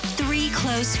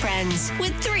close friends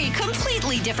with 3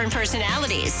 completely different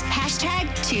personalities. Hashtag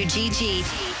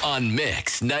 2GG. On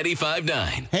Mix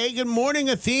 95.9. Hey, good morning,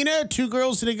 Athena. 2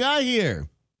 girls and a guy here.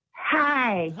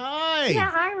 Hi. Hi.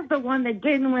 Yeah, I was the one that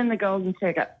didn't win the golden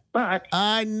ticket, but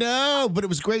I know, but it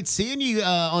was great seeing you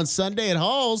on Sunday at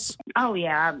Halls. oh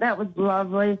yeah, that was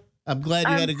lovely. I'm glad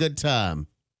you had a good time.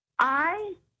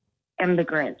 I am the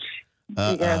Grinch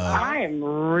because Uh-oh. I am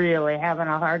really having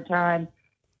a hard time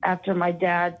after my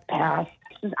dad passed.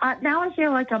 Now I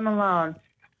feel like I'm alone,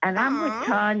 and I'm with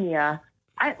Tanya.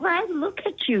 I look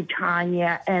at you,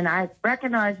 Tanya, and I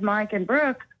recognize Mike and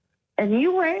Brooke, and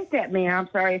you waved at me. I'm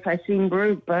sorry if I seem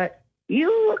rude, but you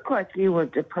look like you were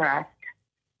depressed.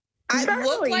 I look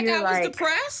Normally, like you're I was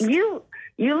depressed? You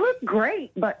look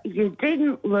great, but you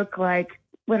didn't look like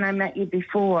when I met you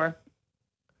before.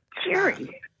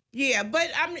 Cheery. Yeah, but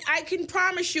I can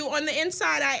promise you on the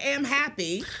inside I am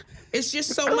happy. It's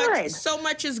just so Good.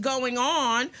 much is going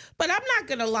on. But I'm not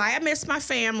gonna lie, I miss my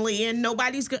family and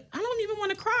nobody's gonna I don't even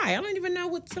want to cry. I don't even know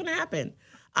what's gonna happen.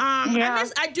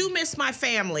 I do miss my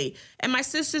family. And my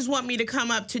sisters want me to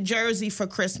come up to Jersey for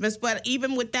Christmas, but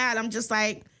even with that, I'm just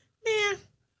like, man.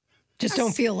 Just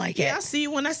don't feel like Yeah, it. I'll see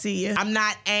you when I see you. I'm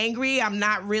not angry. I'm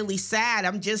not really sad.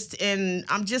 I'm just in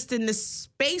this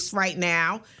space right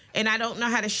now, and I don't know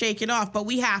how to shake it off. But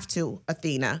we have to,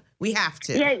 Athena. We have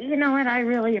to. Yeah, you know what? I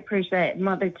really appreciate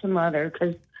mother to mother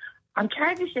because I'm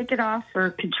trying to shake it off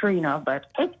for Katrina, but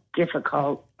it's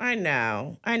difficult. I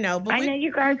know. But I know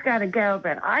you guys got to go,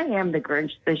 but I am the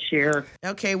Grinch this year.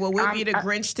 Okay, well, we'll be the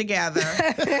Grinch together.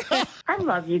 I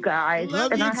love you guys.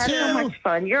 Love and you I had too. so much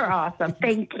fun. You're awesome.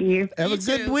 Thank you. Have You a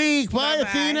good too. week. Bye, Bye-bye.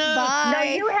 Athena. Bye. No,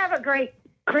 you have a great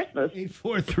Christmas.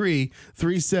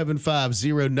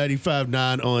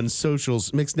 843-375-0959 on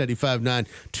socials. Mix 95.9.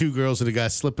 2 girls and a guy.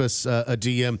 Slip us a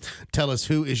DM. Tell us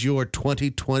who is your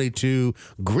 2022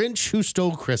 Grinch who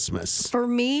stole Christmas. For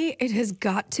me, it has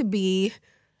got to be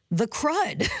the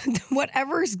crud,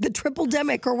 whatever's the triple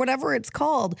demic or whatever it's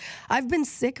called. I've been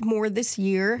sick more this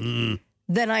year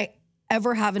than I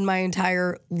ever have in my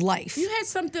entire life. You had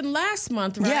something last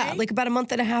month, right? Yeah, like about a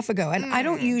month and a half ago. And I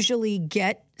don't usually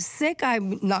get sick.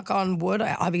 I'm knock on wood.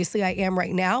 Obviously, I am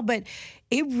right now. But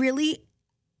it really,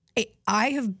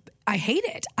 I hate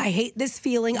it. I hate this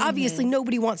feeling. Obviously,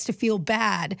 nobody wants to feel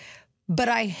bad, but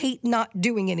I hate not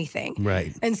doing anything.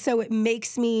 Right. And so it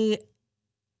makes me,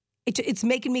 it's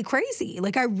making me crazy.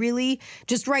 Like I really,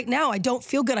 just right now, I don't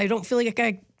feel good. I don't feel like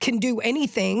I can do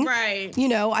anything. Right. You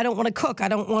know, I don't want to cook. I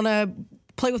don't want to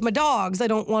play with my dogs. I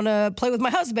don't want to play with my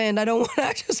husband. I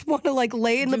just want to like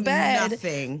lay in the bed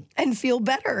Nothing. and feel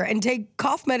better and take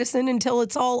cough medicine until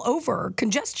it's all over.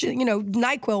 Congestion,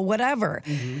 NyQuil, whatever.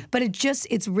 But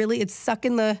it's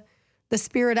sucking the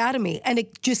spirit out of me. And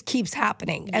it just keeps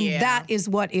happening. And that is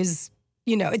what is,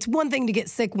 it's one thing to get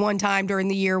sick one time during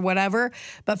the year, whatever.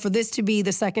 But for this to be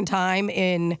the second time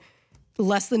in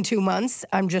less than 2 months,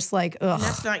 I'm just like, ugh.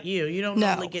 That's not you. You don't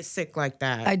normally get sick like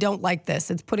that. I don't like this.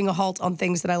 It's putting a halt on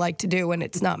things that I like to do, and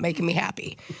it's not making me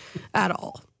happy at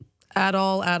all. At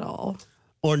all, at all.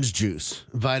 Orange juice,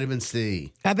 vitamin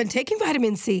C. I've been taking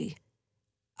vitamin C.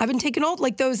 I've been taking all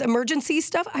like those emergency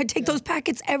stuff. I take those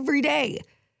packets every day.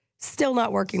 Still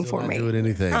not working for Not me. doing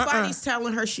anything. Her body's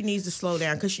telling her she needs to slow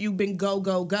down because you've been go,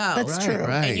 go, go. That's true.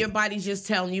 Right. And your body's just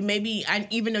telling you,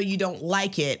 even though you don't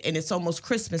like it and it's almost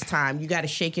Christmas time, you got to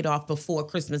shake it off before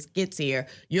Christmas gets here.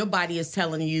 Your body is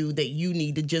telling you that you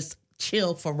need to just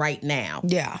chill for right now.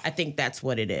 Yeah. I think that's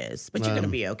what it is. But you're going to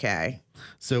be okay.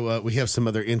 So we have some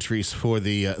other entries for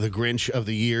the Grinch of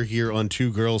the year here on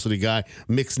 2 Girls and a Guy.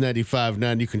 Mix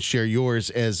 95.9. You can share yours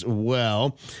as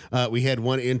well. We had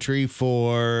one entry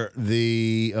for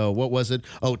the, what was it?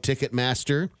 Oh,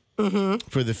 Ticketmaster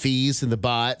for the fees and the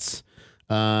bots.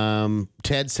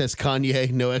 Ted says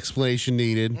Kanye, no explanation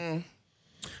needed.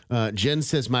 Jen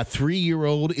says, my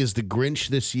 3-year-old is the Grinch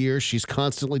this year. She's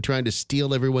constantly trying to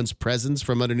steal everyone's presents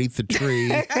from underneath the tree.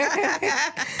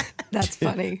 That's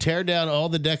funny. Tear down all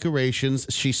the decorations.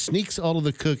 She sneaks all of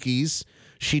the cookies.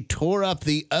 She tore up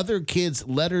the other kids'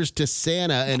 letters to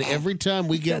Santa, and every time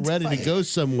we get That's ready funny. to go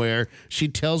somewhere, she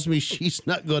tells me she's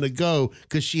not going to go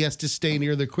because she has to stay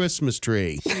near the Christmas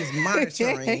tree. She's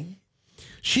monitoring.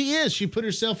 She is. She put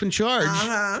herself in charge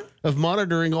of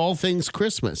monitoring all things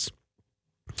Christmas.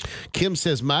 Kim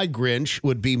says, my Grinch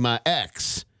would be my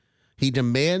ex. He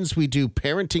demands we do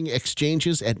parenting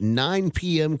exchanges at 9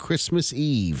 p.m. Christmas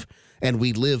Eve, and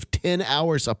we live 10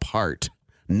 hours apart.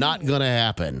 Not going to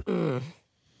happen.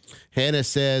 Hannah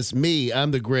says,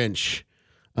 I'm the Grinch.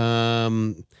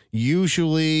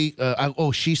 Usually,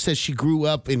 she says she grew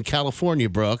up in California,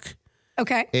 Brooke.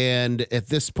 Okay. And at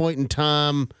this point in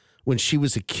time, when she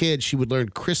was a kid, she would learn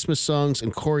Christmas songs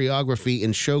and choreography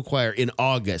in show choir in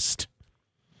August.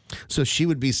 So she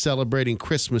would be celebrating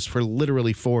Christmas for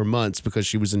literally 4 months because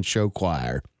she was in show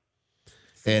choir.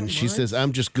 And she says,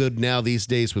 I'm just good now these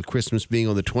days with Christmas being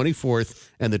on the 24th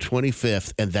and the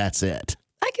 25th, and that's it.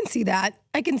 I can see that.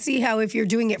 I can see how if you're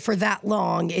doing it for that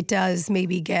long, it does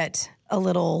maybe get a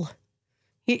little...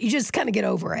 You just kind of get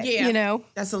over it, you know?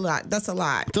 That's a lot. That's a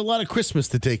lot. It's a lot of Christmas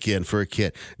to take in for a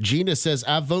kid. Gina says,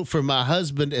 I vote for my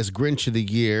husband as Grinch of the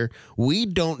Year. We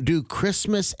don't do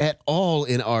Christmas at all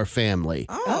in our family.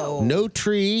 Oh. No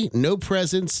tree, no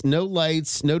presents, no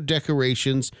lights, no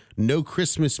decorations, no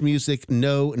Christmas music,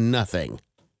 no nothing.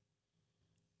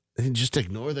 And just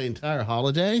ignore the entire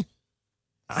holiday?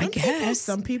 I guess.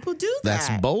 Some people do that.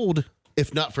 That's bold,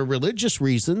 if not for religious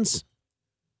reasons.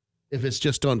 If it's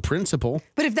just on principle.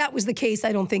 But if that was the case,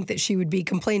 I don't think that she would be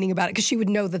complaining about it because she would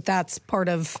know that that's part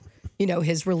of,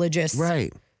 his religious,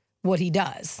 right? What he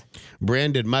does.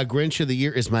 Brandon, my Grinch of the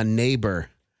Year is my neighbor.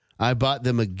 I bought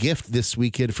them a gift this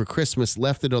weekend for Christmas,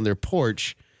 left it on their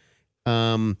porch.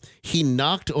 He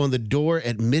knocked on the door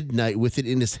at midnight with it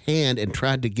in his hand and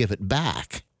tried to give it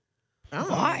back. Oh.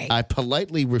 Why? I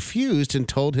politely refused and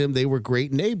told him they were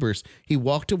great neighbors. He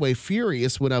walked away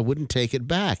furious when I wouldn't take it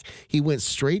back. He went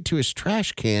straight to his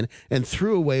trash can and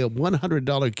threw away a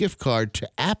 $100 gift card to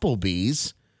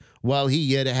Applebee's while he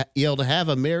yelled, "Have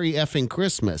a Merry effing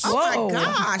Christmas." Oh, my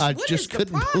gosh. I What just is the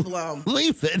couldn't problem?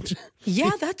 believe it.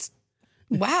 Yeah, that's...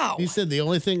 Wow. He said the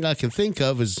only thing I can think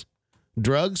of is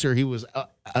drugs, or he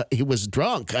was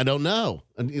drunk. I don't know.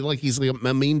 Like he's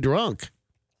a mean drunk.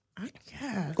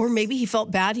 Yeah. Or maybe he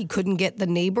felt bad he couldn't get the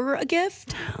neighbor a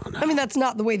gift. I mean, that's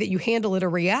not the way that you handle it or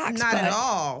react. Not at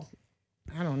all.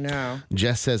 I don't know.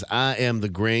 Jess says, I am the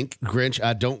Grinch.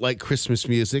 I don't like Christmas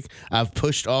music. I've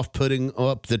pushed off putting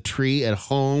up the tree at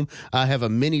home. I have a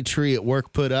mini tree at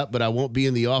work put up, but I won't be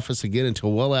in the office again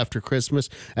until well after Christmas.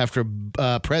 After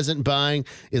present buying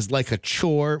is like a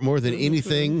chore more than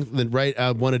anything that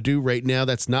I want to do right now.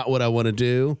 That's not what I want to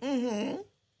do. Mm-hmm.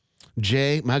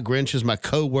 Jay, my Grinch is my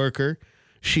coworker.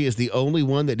 She is the only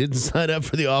one that didn't sign up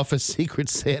for the office Secret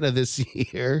Santa this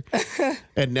year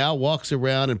and now walks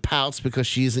around and pouts because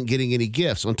she isn't getting any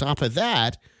gifts. On top of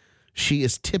that, she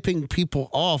is tipping people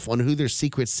off on who their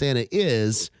Secret Santa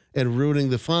is and ruining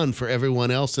the fun for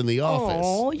everyone else in the office.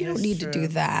 Oh, you don't need to do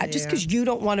that. Just because you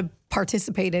don't want to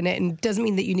participate in it and doesn't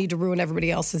mean that you need to ruin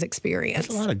everybody else's experience.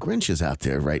 There's a lot of Grinches out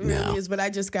there right now. It is, but I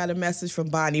just got a message from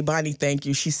Bonnie. Bonnie, thank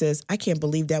you. She says, I can't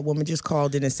believe that woman just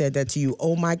called in and said that to you.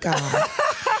 Oh, my God.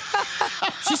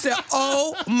 She said,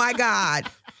 oh, my God.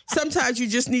 Sometimes you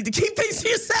just need to keep things to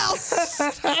yourself.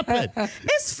 Stop it.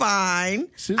 It's fine.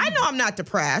 I know I'm not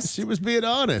depressed. She was being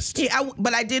honest. Yeah,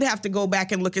 but I did have to go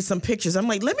back and look at some pictures. I'm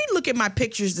like, let me look at my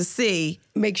pictures to see.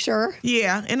 Make sure.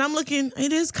 Yeah, and I'm looking,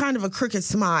 it is kind of a crooked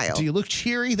smile. Do you look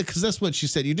cheery? Because that's what she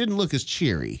said. You didn't look as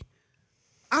cheery.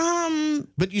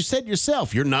 But you said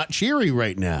yourself, you're not cheery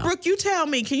right now. Brooke, you tell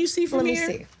me. Can you see from here? Let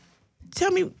me see. Tell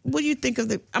me, what do you think of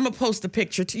the... I'm going to post a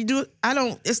picture. You do it?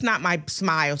 It's not my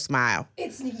smile.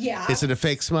 It's, yeah. Is it a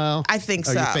fake smile? I think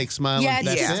Are so. you fake smiling? Yeah,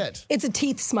 That's yeah. it. It's a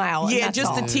teeth smile. and Yeah, that's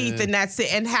just all. the teeth and that's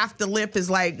it. And half the lip is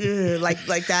like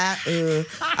that.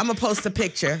 I'm going to post a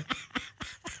picture.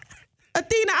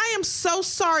 Athena, I am so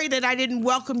sorry that I didn't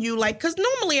welcome you because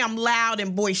normally I'm loud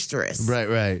and boisterous.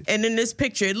 Right. And in this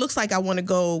picture, it looks like I want to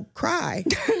go cry.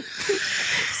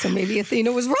 So maybe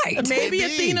Athena was right. Maybe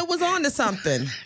Athena was on to something.